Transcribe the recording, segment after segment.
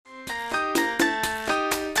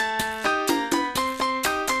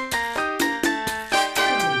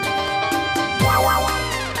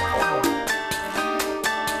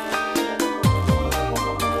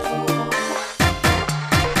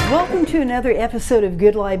to another episode of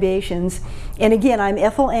Good Libations. And again, I'm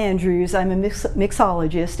Ethel Andrews. I'm a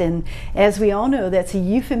mixologist, and as we all know, that's a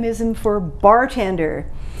euphemism for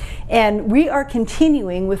bartender. And we are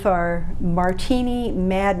continuing with our Martini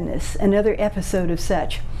Madness, another episode of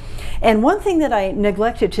such. And one thing that I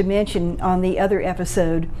neglected to mention on the other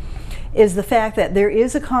episode is the fact that there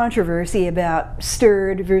is a controversy about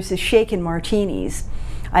stirred versus shaken martinis.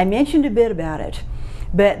 I mentioned a bit about it.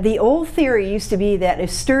 But the old theory used to be that a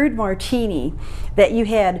stirred martini, that you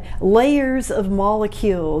had layers of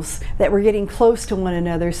molecules that were getting close to one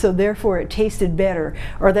another, so therefore it tasted better,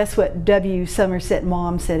 or that's what W. Somerset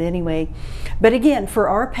Maugham said anyway. But again, for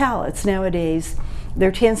our palates nowadays,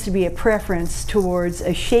 there tends to be a preference towards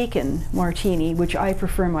a shaken martini, which I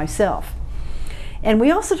prefer myself. And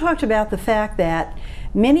we also talked about the fact that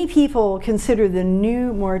many people consider the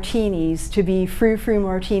new martinis to be frou-frou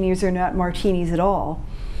martinis or not martinis at all,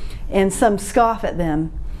 and some scoff at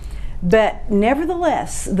them. But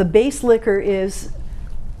nevertheless, the base liquor is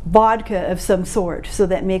vodka of some sort, so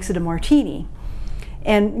that makes it a martini.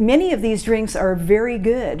 And many of these drinks are very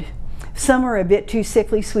good. Some are a bit too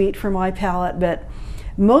sickly sweet for my palate, but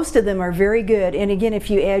most of them are very good. And again, if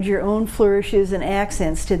you add your own flourishes and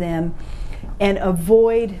accents to them and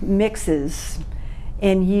avoid mixes,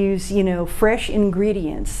 and use, fresh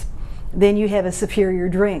ingredients, then you have a superior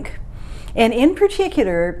drink. And in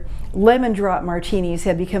particular, lemon drop martinis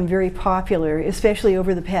have become very popular, especially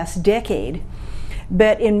over the past decade.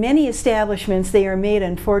 But in many establishments, they are made,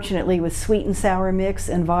 unfortunately, with sweet and sour mix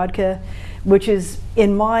and vodka, which is,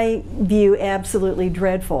 in my view, absolutely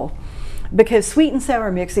dreadful. Because sweet and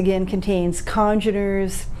sour mix, again, contains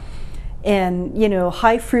congeners, and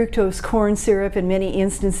high fructose corn syrup in many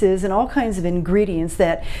instances, and all kinds of ingredients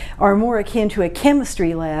that are more akin to a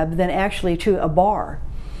chemistry lab than actually to a bar.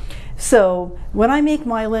 So when I make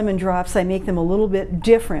my lemon drops, I make them a little bit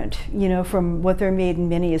different, from what they're made in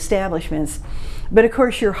many establishments. But of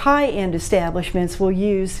course, your high-end establishments will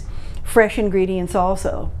use fresh ingredients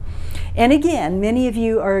also. And again, many of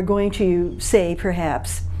you are going to say,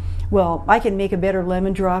 perhaps, well, I can make a better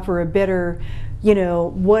lemon drop or a better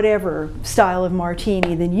whatever style of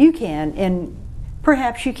martini than you can, and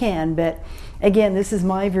perhaps you can, but again, this is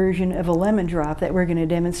my version of a lemon drop that we're going to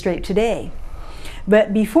demonstrate today.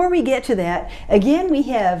 But before we get to that, again, we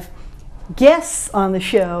have guests on the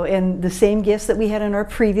show, and the same guests that we had in our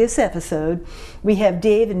previous episode. We have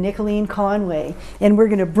Dave and Nicolene Conway, and we're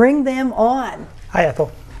going to bring them on. Hi,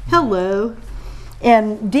 Ethel. Hello.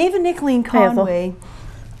 And Dave and Nicolene Conway,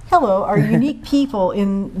 hello, are unique people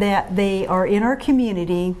in that they are in our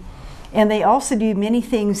community, and they also do many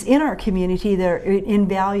things in our community that are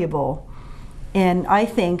invaluable and I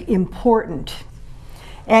think important.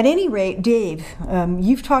 At any rate, Dave,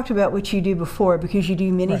 you've talked about what you do before, because you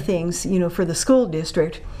do many things, for the school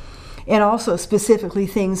district, and also specifically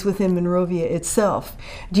things within Monrovia itself.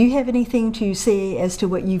 Do you have anything to say as to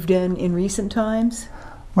what you've done in recent times?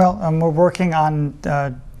 Well, we're working on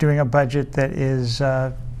doing a budget that is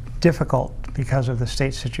difficult because of the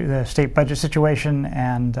state budget situation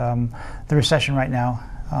and the recession right now.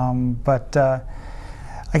 But I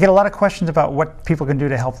get a lot of questions about what people can do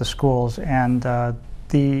to help the schools, and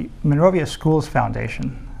the Monrovia Schools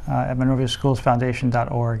Foundation at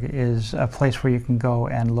monroviaschoolsfoundation.org is a place where you can go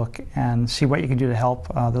and look and see what you can do to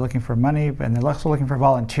help. They're looking for money, and they're also looking for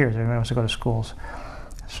volunteers. Everybody wants to go to schools.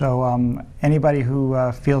 So anybody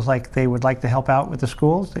who feels like they would like to help out with the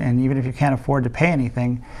schools, and even if you can't afford to pay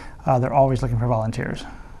anything, they're always looking for volunteers.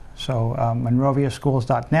 So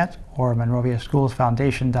monroviaschools.net or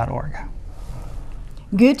monroviaschoolsfoundation.org.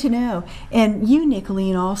 Good to know. And you,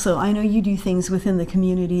 Nicolene, also, I know you do things within the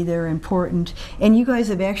community that are important, and you guys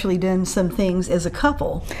have actually done some things as a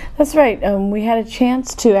couple. That's right. We had a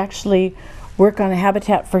chance to actually work on a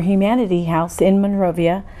Habitat for Humanity house in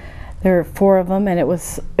Monrovia. There were 4 of them, and it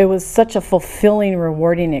was such a fulfilling,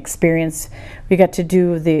 rewarding experience. We got to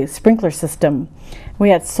do the sprinkler system. We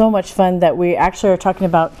had so much fun that we actually are talking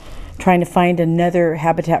about trying to find another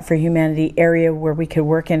Habitat for Humanity area where we could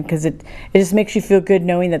work in, because it just makes you feel good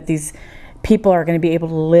knowing that these people are going to be able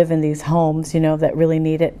to live in these homes, that really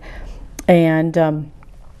need it. And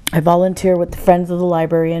I volunteer with the Friends of the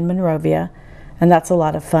Library in Monrovia, and that's a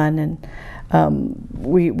lot of fun. And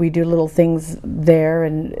we do little things there,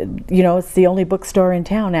 and it's the only bookstore in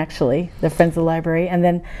town, actually, the Friends of the Library. And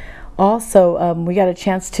then also we got a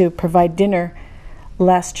chance to provide dinner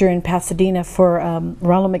last year in Pasadena for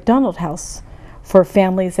Ronald McDonald House for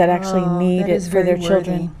families that actually need it for their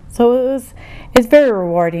children. So it's very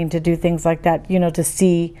rewarding to do things like that, to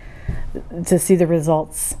see the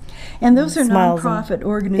results. And those are nonprofit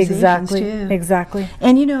organizations exactly, too. Exactly.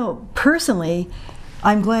 And personally,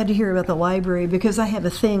 I'm glad to hear about the library, because I have a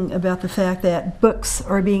thing about the fact that books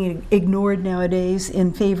are being ignored nowadays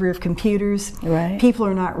in favor of computers. Right. People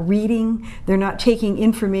are not reading. They're not taking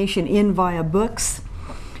information in via books.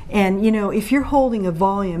 And, you know, if you're holding a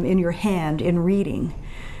volume in your hand and reading,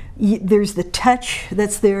 there's the touch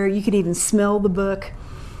that's there. You can even smell the book.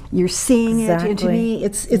 You're seeing it, and to me,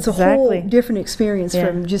 it's a whole different experience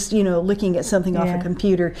from just, you know, looking at something off a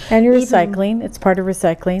computer. And you're recycling. It's part of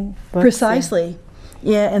recycling. Books, precisely.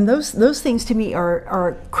 Yeah, and those things to me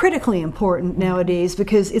are critically important nowadays,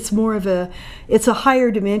 because it's more of it's a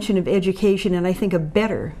higher dimension of education, and I think a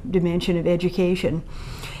better dimension of education.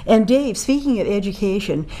 And Dave, speaking of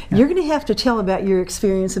education, you're going to have to tell about your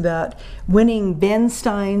experience about winning Ben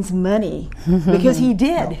Stein's money, because he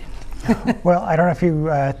did. Well, I don't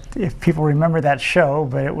know if people remember that show,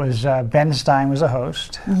 but it was Ben Stein was a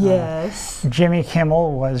host. Yes. Jimmy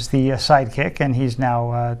Kimmel was the sidekick, and he's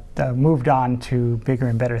now moved on to bigger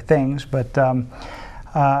and better things. But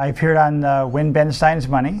I appeared on Win Ben Stein's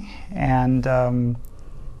Money, and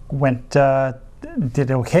did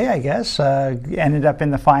okay, I guess. Ended up in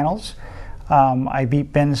the finals. I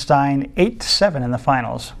beat Ben Stein 8-7 in the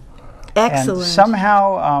finals. Excellent. And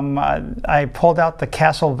somehow I pulled out the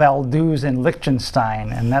Castle Valdez in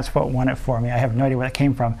Liechtenstein, and that's what won it for me. I have no idea where that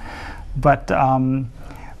came from. But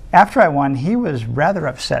after I won, he was rather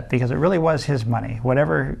upset, because it really was his money.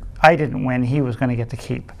 Whatever I didn't win, he was going to get to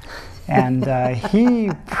keep. And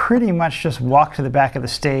he pretty much just walked to the back of the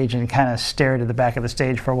stage and kind of stared at the back of the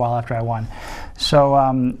stage for a while after I won. So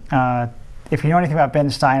if you know anything about Ben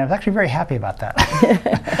Stein, I was actually very happy about that.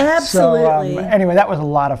 Absolutely. So anyway, that was a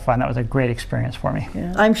lot of fun. That was a great experience for me.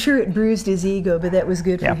 Yeah. I'm sure it bruised his ego, but that was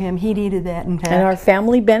good for him. He needed that, in fact. And our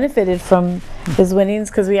family benefited from his winnings,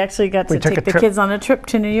 because we actually got to take the kids on a trip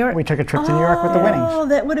to New York. We took a trip to New York with the winnings. Oh,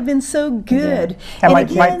 that would have been so good. Yeah.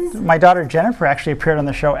 And my daughter Jennifer actually appeared on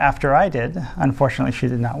the show after I did. Unfortunately, she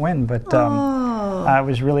did not win, but I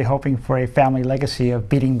was really hoping for a family legacy of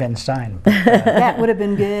beating Ben Stein. But, that would have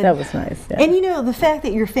been good. That was nice. Yeah. And you know, the fact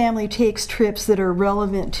that your family takes trips that are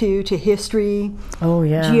relevant to history,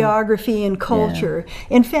 geography, and culture.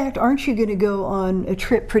 Yeah. In fact, aren't you going to go on a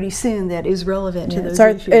trip pretty soon that is relevant to those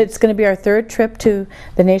issues? It's going to be our third trip to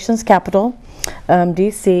the nation's capital,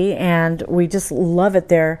 D.C., and we just love it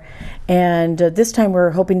there. And this time we're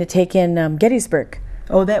hoping to take in Gettysburg.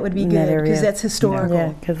 Oh, that would be good, because that's historical.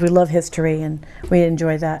 Yeah, because we love history and we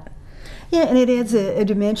enjoy that. Yeah, and it adds a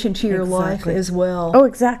dimension to your life as well. Oh,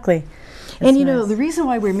 exactly. And you know, the reason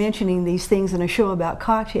why we're mentioning these things in a show about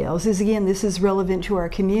cocktails is, again, this is relevant to our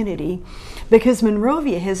community, because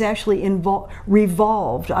Monrovia has actually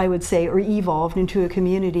revolved, I would say, or evolved into a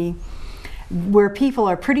community where people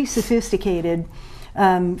are pretty sophisticated,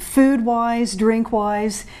 food-wise,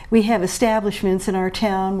 drink-wise. We have establishments in our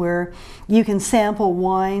town where you can sample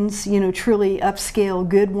wines, you know, truly upscale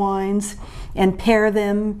good wines, and pair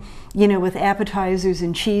them, you know, with appetizers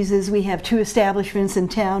and cheeses. We have 2 establishments in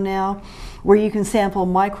town now where you can sample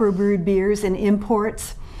microbrewed beers and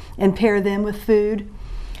imports and pair them with food.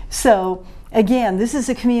 So again, this is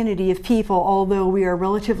a community of people, although we are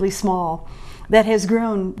relatively small, that has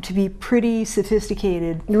grown to be pretty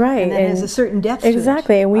sophisticated, right? And that has a certain depth.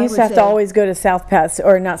 Exactly, to it, and we used to have to always go to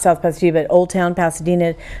not Pasadena, but Old Town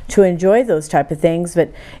Pasadena to enjoy those type of things.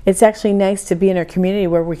 But it's actually nice to be in a community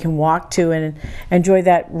where we can walk to and enjoy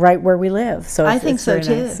that right where we live. So I think so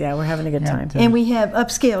too. Nice. Yeah, we're having a good time. And we have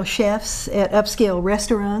upscale chefs at upscale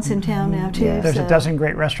restaurants in town now too. Yeah. There's a dozen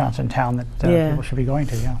great restaurants in town that people should be going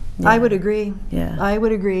to. Yeah. I would agree. Yeah, I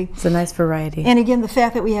would agree. It's a nice variety. And again, the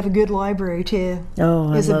fact that we have a good library too.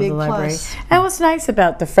 Is a big plus. And what's nice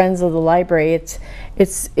about the Friends of the Library,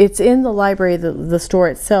 it's in the library, the store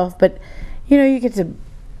itself, but you know,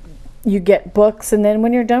 you get books, and then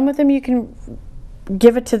when you're done with them, you can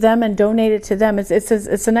give it to them and donate it to them. It's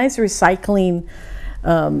a nice recycling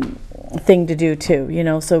thing to do too, you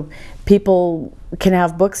know, so people can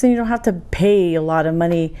have books and you don't have to pay a lot of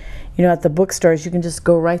money, you know, at the bookstores. You can just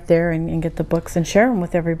go right there and get the books and share them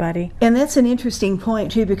with everybody. And that's an interesting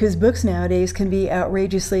point too, because books nowadays can be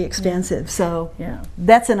outrageously expensive. So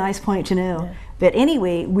that's a nice point to know. Yeah. But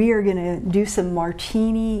anyway, we are going to do some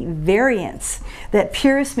martini variants that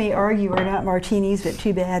purists may argue are not martinis, but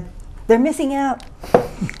too bad. They're missing out.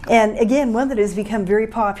 And again, one that has become very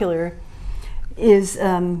popular is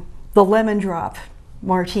the lemon drop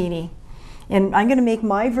martini. And I'm going to make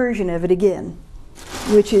my version of it again,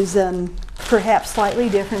 which is perhaps slightly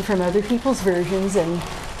different from other people's versions. And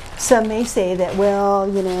some may say that, well,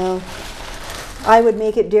 you know, I would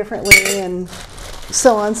make it differently and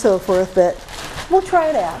so on and so forth, but we'll try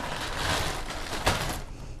it out.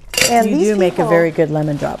 And you do make a very good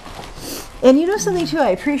lemon drop. And you know something too, I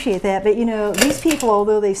appreciate that, but you know, these people,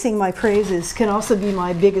 although they sing my praises, can also be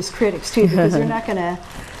my biggest critics too, because they're not going to,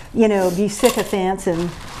 you know, be sycophants and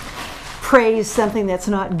praise something that's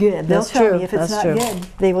not good. They'll tell me if it's not good.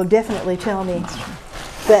 They will definitely tell me.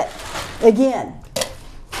 But again,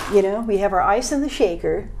 you know, we have our ice in the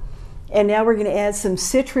shaker, and now we're going to add some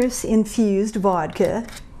citrus-infused vodka.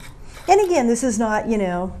 And again, this is not, you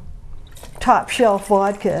know, top shelf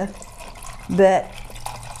vodka, but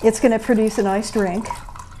it's going to produce a nice drink.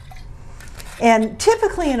 And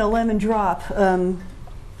typically in a lemon drop,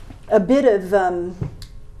 a bit of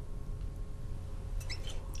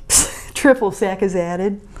triple sec is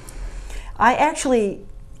added. I actually,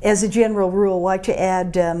 as a general rule, like to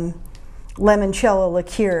add limoncello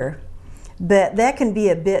liqueur, but that can be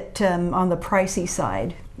a bit on the pricey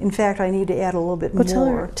side. In fact, I need to add a little bit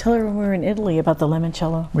more. Tell her when we were in Italy about the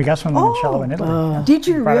limoncello. We got some limoncello in Italy. Yeah. Did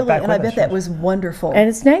you really? And I bet that was wonderful. And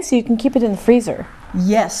it's nice, you can keep it in the freezer.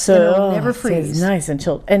 Yes, so and it'll never freeze. It's nice and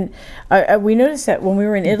chilled. And we noticed that when we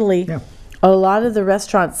were in Italy, a lot of the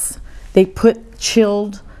restaurants, they put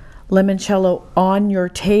chilled limoncello on your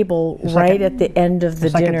table at the end of the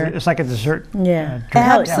dinner. It's like a dessert. Yeah,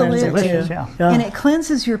 absolutely. Delicious, and it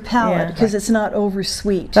cleanses your palate because it's not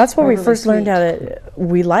oversweet. That's where we first learned how to.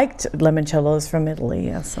 We liked limoncellos from Italy.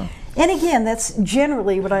 Yeah, so. And again, that's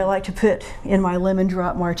generally what I like to put in my lemon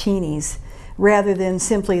drop martinis, rather than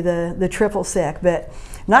simply the triple sec. But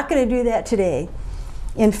not going to do that today.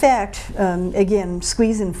 In fact, again,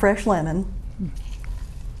 squeeze in fresh lemon,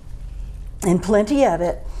 and plenty of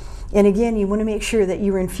it. And again, you want to make sure that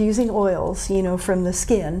you're infusing oils, you know, from the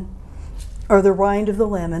skin or the rind of the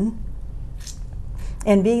lemon.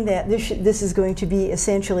 And being that this is going to be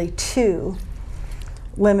essentially 2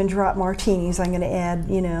 lemon drop martinis, I'm going to add,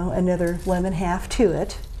 you know, another lemon half to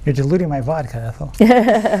it. You're diluting my vodka, Ethel.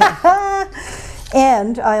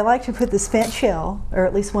 And I like to put the spent shell, or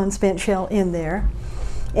at least one spent shell, in there.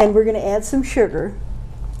 And we're going to add some sugar.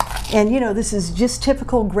 And you know, this is just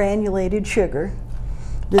typical granulated sugar.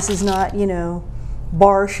 This is not, you know,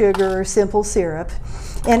 bar sugar or simple syrup.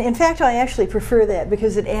 And in fact, I actually prefer that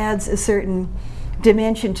because it adds a certain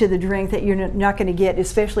dimension to the drink that you're not going to get,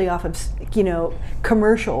 especially off of, you know,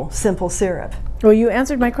 commercial simple syrup. Well, you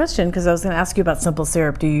answered my question because I was going to ask you about simple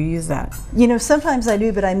syrup. Do you use that? You know, sometimes I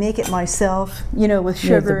do, but I make it myself, you know, with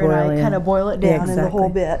sugar, and I kind of boil it down in the whole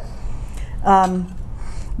bit.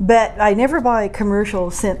 But I never buy commercial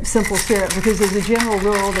simple syrup because as a general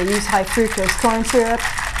rule they use high fructose corn syrup.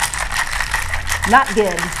 Not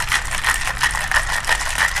good.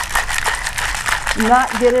 Not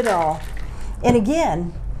good at all. And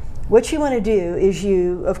again, what you want to do is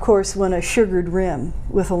you, of course, want a sugared rim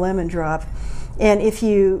with a lemon drop. And if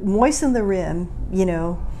you moisten the rim, you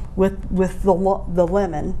know, with the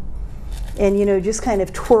lemon, and, you know, just kind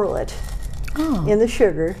of twirl it in the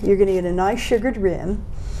sugar, you're going to get a nice sugared rim.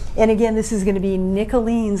 And again, this is going to be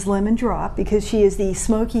Nicolene's lemon drop because she is the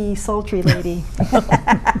smoky, sultry lady.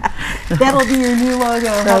 That'll be your new logo.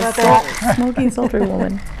 How about that? Smoky, sultry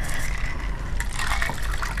woman.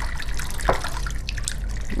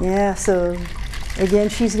 Yeah, so again,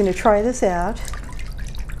 she's going to try this out.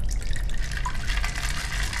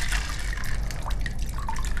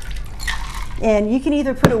 And you can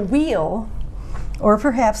either put a wheel or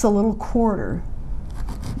perhaps a little quarter,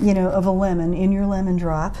 you know, of a lemon in your lemon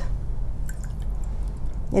drop.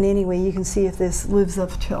 And anyway, you can see if this lives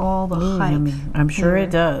up to all the hype. Yummy. I'm sure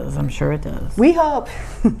it does. I'm sure it does. We hope.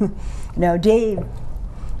 Now Dave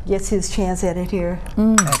gets his chance at it here.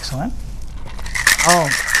 Excellent. Oh,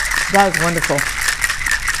 that was wonderful.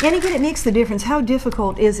 And again, it makes the difference. How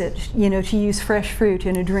difficult is it, you know, to use fresh fruit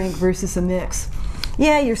in a drink versus a mix?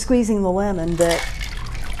 Yeah, you're squeezing the lemon, but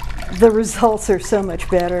the results are so much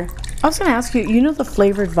better. I was going to ask you, you know the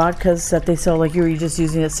flavored vodkas that they sell, like you were just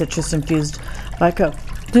using a citrus-infused vodka.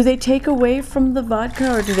 Do they take away from the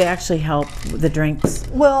vodka, or do they actually help the drinks?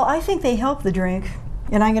 Well, I think they help the drink.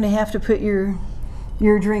 And I'm going to have to put your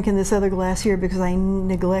drink in this other glass here because I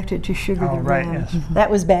neglected to sugar the rim. Yes. That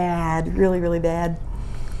was bad, really, really bad.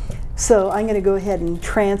 So I'm going to go ahead and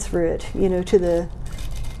transfer it, you know, to the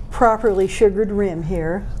properly sugared rim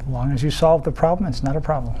here. As long as you solve the problem, it's not a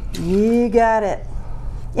problem. You got it.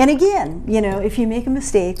 And again, you know, if you make a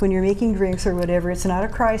mistake when you're making drinks or whatever, it's not a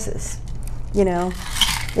crisis. You know,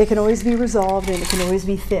 it can always be resolved and it can always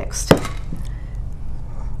be fixed.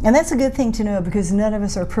 And that's a good thing to know because none of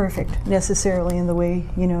us are perfect necessarily in the way,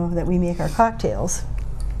 you know, that we make our cocktails.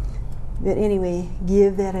 But anyway,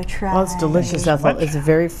 give that a try. Well, it's delicious, Ethel. It's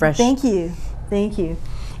very fresh. Thank you. Thank you.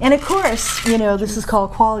 And of course, you know, this is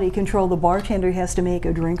called quality control. The bartender has to make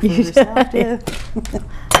a drink for herself too.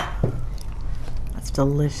 That's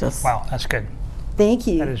delicious. Wow, that's good. Thank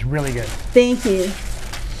you. That is really good. Thank you.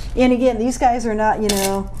 And again, these guys are not, you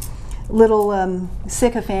know, little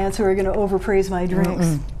sycophants who are going to overpraise my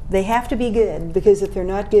drinks. They have to be good, because if they're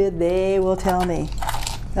not good, they will tell me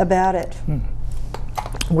about it.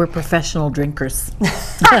 We're professional drinkers.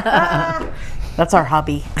 That's our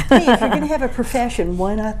hobby. Hey, if you're going to have a profession,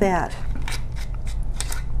 why not that?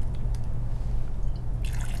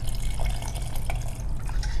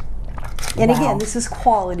 And Wow. again, this is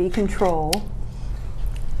quality control.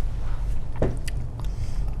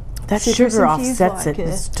 That Citrus sugar infused offsets it.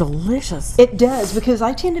 vodka. It's delicious. It does, because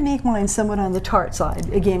I tend to make mine somewhat on the tart side,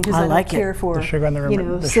 again, because I like don't it. care for, The sugar on the rim, you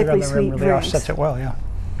know, the sugar on sickly the rim sweet really drinks. offsets it well. Yeah.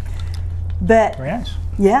 But Very nice.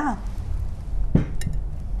 yeah,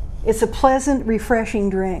 it's a pleasant, refreshing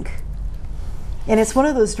drink. And it's one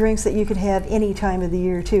of those drinks that you could have any time of the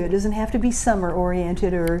year too. It doesn't have to be summer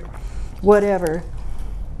oriented or whatever.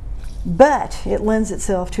 But it lends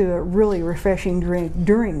itself to a really refreshing drink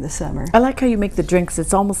during the summer. I like how you make the drinks.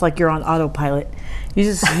 It's almost like you're on autopilot. You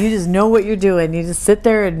just know what you're doing. You just sit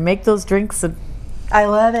there and make those drinks. And I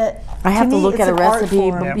love it. I have to me, look it's at a an art recipe,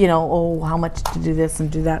 form. Yep. you know, oh, how much to do this and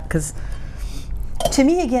do that, because To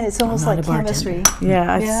me, again, it's almost not like a bartender. chemistry.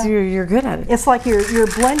 Yeah, Yeah. you're good at it. It's like you're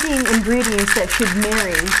blending ingredients that should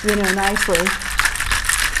marry, you know, nicely.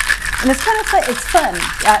 And it's kind of fun. It's fun.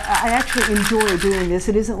 I actually enjoy doing this.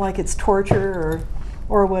 It isn't like it's torture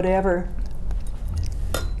or whatever.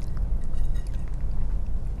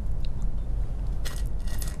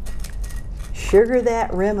 Sugar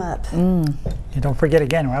that rim up. You don't forget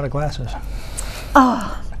again, we're out of glasses.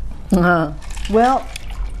 Well,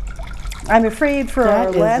 I'm afraid for That our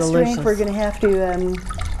is last drink, delicious. we're going to have to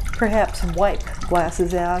perhaps wipe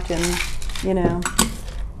glasses out and, you know,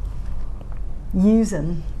 use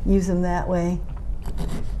them that way.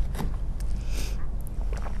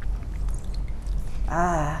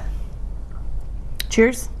 Ah,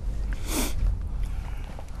 Cheers.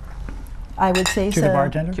 I would say To so. the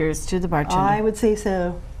bartender. Cheers to the bartender. I would say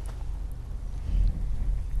so.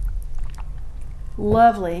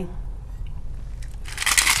 Lovely.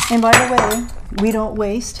 And by the way, we don't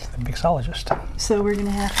waste, The mixologist. so we're going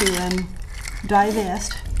to have to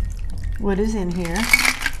divest what is in here.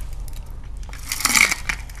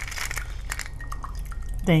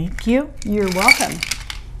 Thank you. You're welcome.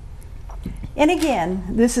 And again,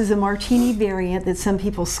 this is a martini variant that some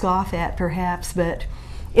people scoff at perhaps, but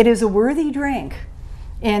it is a worthy drink,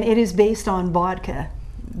 and it is based on vodka.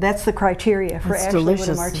 That's the criteria for It's actually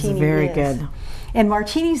delicious. what a It's martini very is. good. And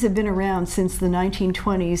martinis have been around since the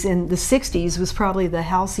 1920s, and the 60s was probably the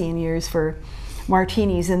halcyon years for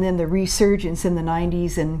martinis, and then the resurgence in the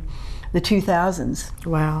 90s and the 2000s.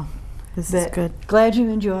 Wow, this But is good. glad you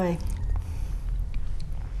enjoy.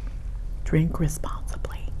 Drink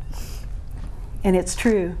responsibly. And it's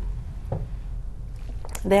true.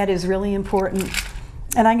 That is really important.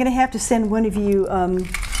 And I'm going to have to send one of you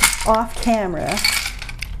off camera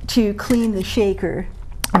to clean the shaker.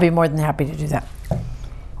 I'll be more than happy to do that.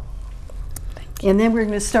 And then we're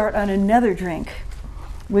going to start on another drink,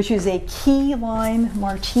 which is a key lime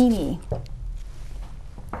martini.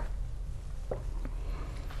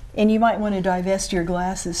 And you might want to divest your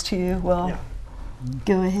glasses too. Well, Yeah.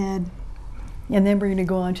 go ahead. And then we're going to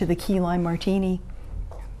go on to the key lime martini.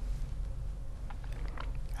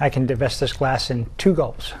 I can divest this glass in 2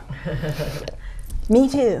 gulps. Me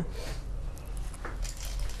too.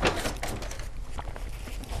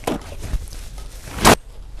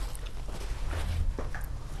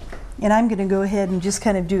 And I'm going to go ahead and just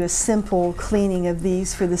kind of do a simple cleaning of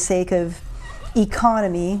these for the sake of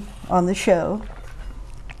economy on the show.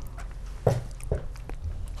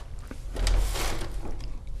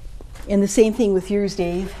 And the same thing with yours,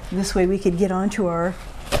 Dave. This way we could get on to our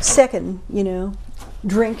second, you know,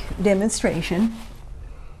 drink demonstration.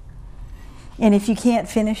 And if you can't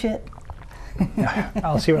finish it,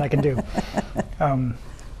 I'll see what I can do.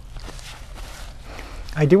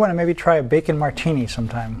 I do want to maybe try a bacon martini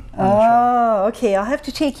sometime on the show. oh, okay. I'll have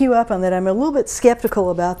to take you up on that. I'm a little bit skeptical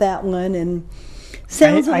about that one, and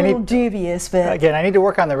sounds I a little need- dubious, but Again, I need to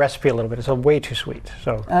work on the recipe a little bit. It's way too sweet,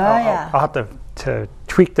 so yeah. I'll have to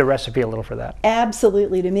tweak the recipe a little for that.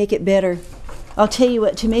 absolutely to make it better. I'll tell you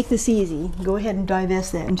what, to make this easy, go ahead and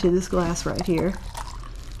divest that into this glass right here,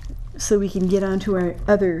 so we can get on to our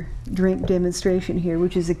other drink demonstration here,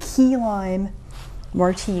 which is a key lime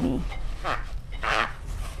martini.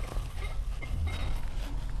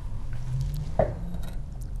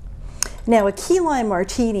 Now, a key lime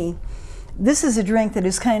martini, this is a drink that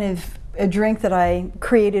is kind of a drink that I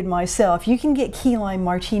created myself. You can get key lime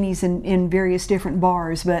martinis in various different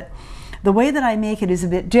bars, but the way that I make it is a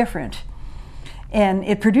bit different. And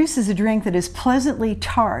it produces a drink that is pleasantly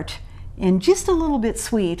tart and just a little bit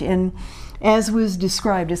sweet, and as was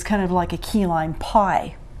described, it's kind of like a key lime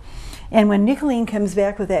pie. And when Nicolene comes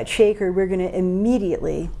back with that shaker, we're going to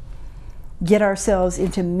immediately get ourselves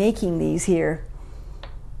into making these here.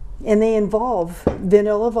 And they involve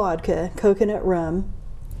vanilla vodka, coconut rum,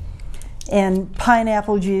 and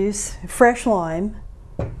pineapple juice, fresh lime.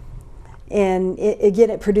 And again,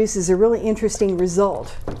 it produces a really interesting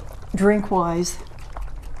result, drink-wise.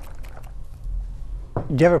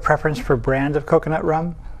 Do you have a preference for brand of coconut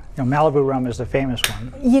rum? You know, Malibu rum is the famous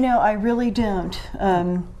one. You know, I really don't.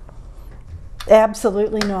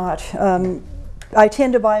 Absolutely not. I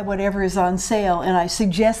tend to buy whatever is on sale, and I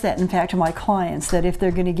suggest that, in fact, to my clients, that if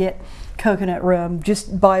they're going to get coconut rum,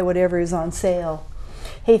 just buy whatever is on sale.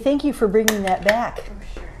 Hey, thank you for bringing that back. Oh,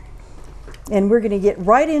 sure. And we're going to get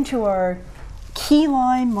right into our key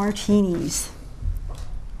lime martinis.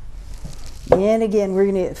 And again,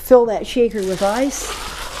 we're going to fill that shaker with ice.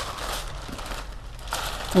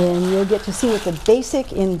 And you'll get to see what the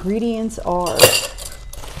basic ingredients are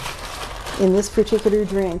in this particular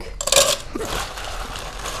drink.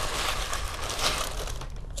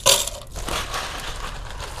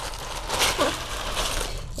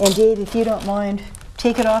 And Dave, if you don't mind,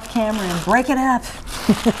 take it off camera and break it up.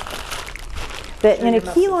 But in a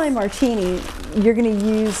key lime martini, you're going to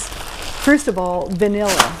use, first of all,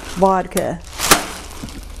 vanilla vodka.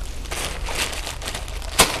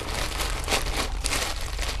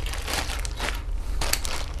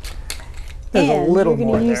 There's a little you're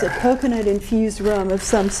more going to use there. a coconut-infused rum of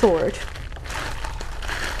some sort.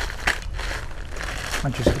 Why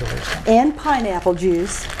don't you see the way it's done? And pineapple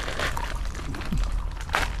juice.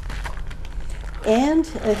 And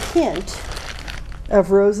a hint of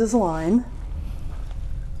Rose's lime.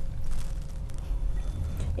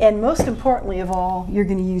 And most importantly of all, you're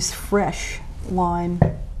going to use fresh lime.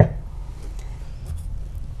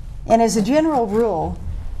 And as a general rule,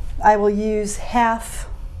 I will use half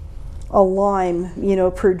a lime, you know,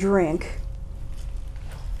 per drink.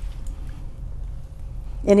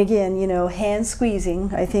 And again, you know, hand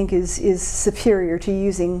squeezing, I think, is superior to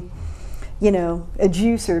using, you know, a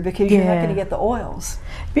juicer, because you're not going to get the oils.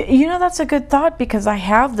 You know, that's a good thought, because I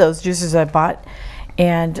have those juices I bought,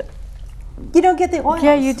 and you don't get the oils.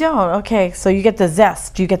 yeah, you don't. Okay, so you get the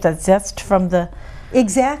zest. You get that zest from the.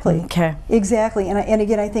 Exactly. Okay. Exactly. And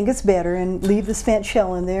again, I think it's better, and leave the spent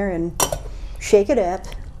shell in there and shake it up.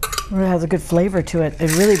 It has a good flavor to it.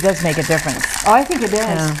 It really does make a difference. Oh, I think it does.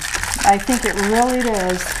 Yeah. I think it really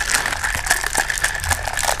does.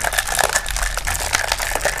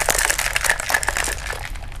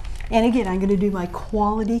 And again, I'm going to do my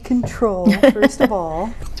quality control first of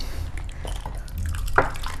all.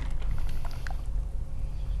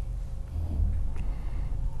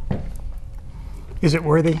 Is it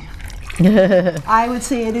worthy? I would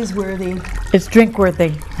say it is worthy. It's drink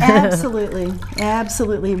worthy. Absolutely.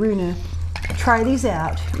 Absolutely. We're going to try these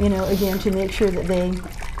out, you know, again, to make sure that they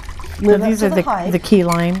live up These to are the hype. the key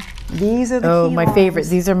lime. These are the Oh, key my limes. favorite.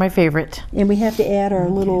 These are my favorite. And we have to add our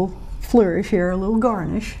little flourish here, a little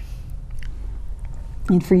garnish.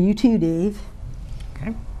 And for you too, Dave.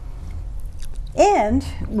 Okay. And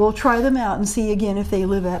we'll try them out and see again if they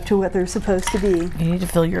live up to what they're supposed to be. You need to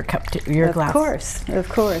fill your cup, your glass. Of course, of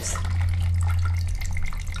course.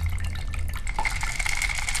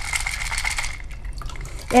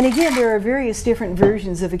 And again, there are various different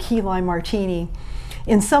versions of a key lime martini.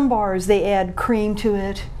 In some bars, they add cream to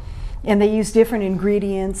it, and they use different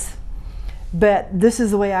ingredients. But this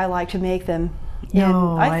is the way I like to make them.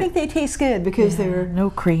 No, And I think they taste good because they're no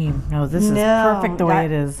cream. No, this is perfect the way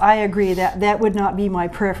it is. I agree. That would not be my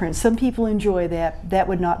preference. Some people enjoy that. That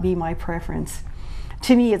would not be my preference.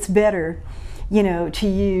 To me, it's better, you know, to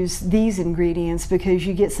use these ingredients because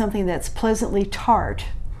you get something that's pleasantly tart,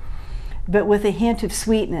 but with a hint of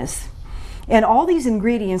sweetness. And all these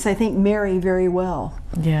ingredients, I think, marry very well.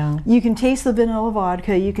 Yeah. You can taste the vanilla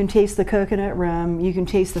vodka, you can taste the coconut rum, you can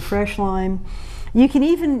taste the fresh lime. You can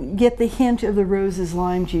even get the hint of the Rose's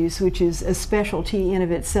lime juice, which is a specialty in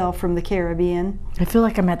of itself from the Caribbean. I feel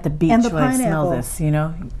like I'm at the beach And the when I smell pineapple. this, you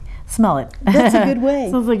know? Smell it. That's a good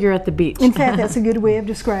way. Sounds like you're at the beach. In fact, that's a good way of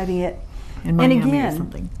describing it. In And Miami or again,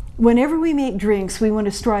 something. whenever we make drinks, we want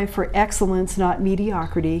to strive for excellence, not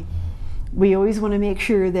mediocrity. We always want to make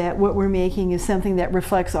sure that what we're making is something that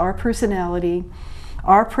reflects our personality,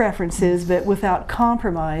 our preferences, but without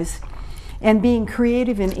compromise. And being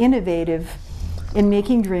creative and innovative in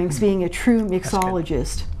making drinks, being a true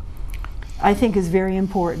mixologist, I think is very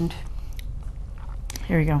important.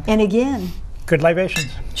 Here we go. And again, Good libations.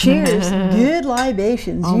 Cheers. Good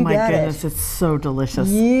libations. Oh You my got goodness, it. it's so delicious.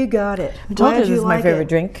 You got it. I told you Glad this is my like favorite it.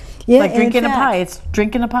 drink. Yeah, Like and in drinking a pie. fact, It's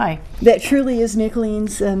drinking a pie. that truly is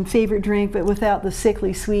Nicolene's favorite drink, but without the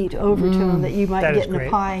sickly sweet overtone that you might That is get in a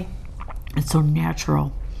great. pie. It's so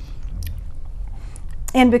natural.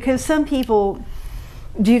 And because some people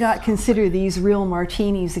do not consider these real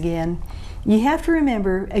martinis again, you have to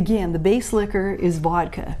remember, again, the base liquor is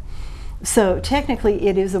vodka. So technically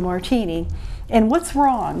it is a martini. And what's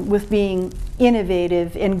wrong with being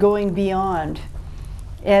innovative and going beyond,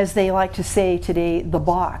 as they like to say today, the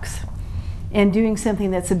box, and doing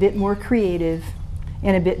something that's a bit more creative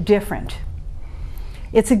and a bit different?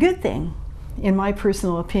 It's a good thing, in my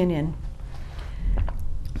personal opinion.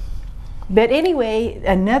 But anyway,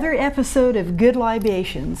 another episode of Good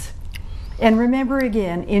Libations. And remember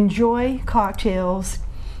again, enjoy cocktails,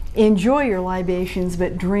 enjoy your libations,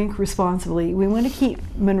 but drink responsibly. We want to keep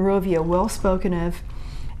Monrovia well spoken of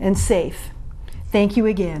and safe. Thank you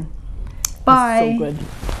again. Bye. So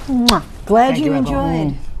good. Glad Thank you you, Ethel.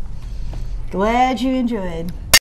 enjoyed. Glad you enjoyed.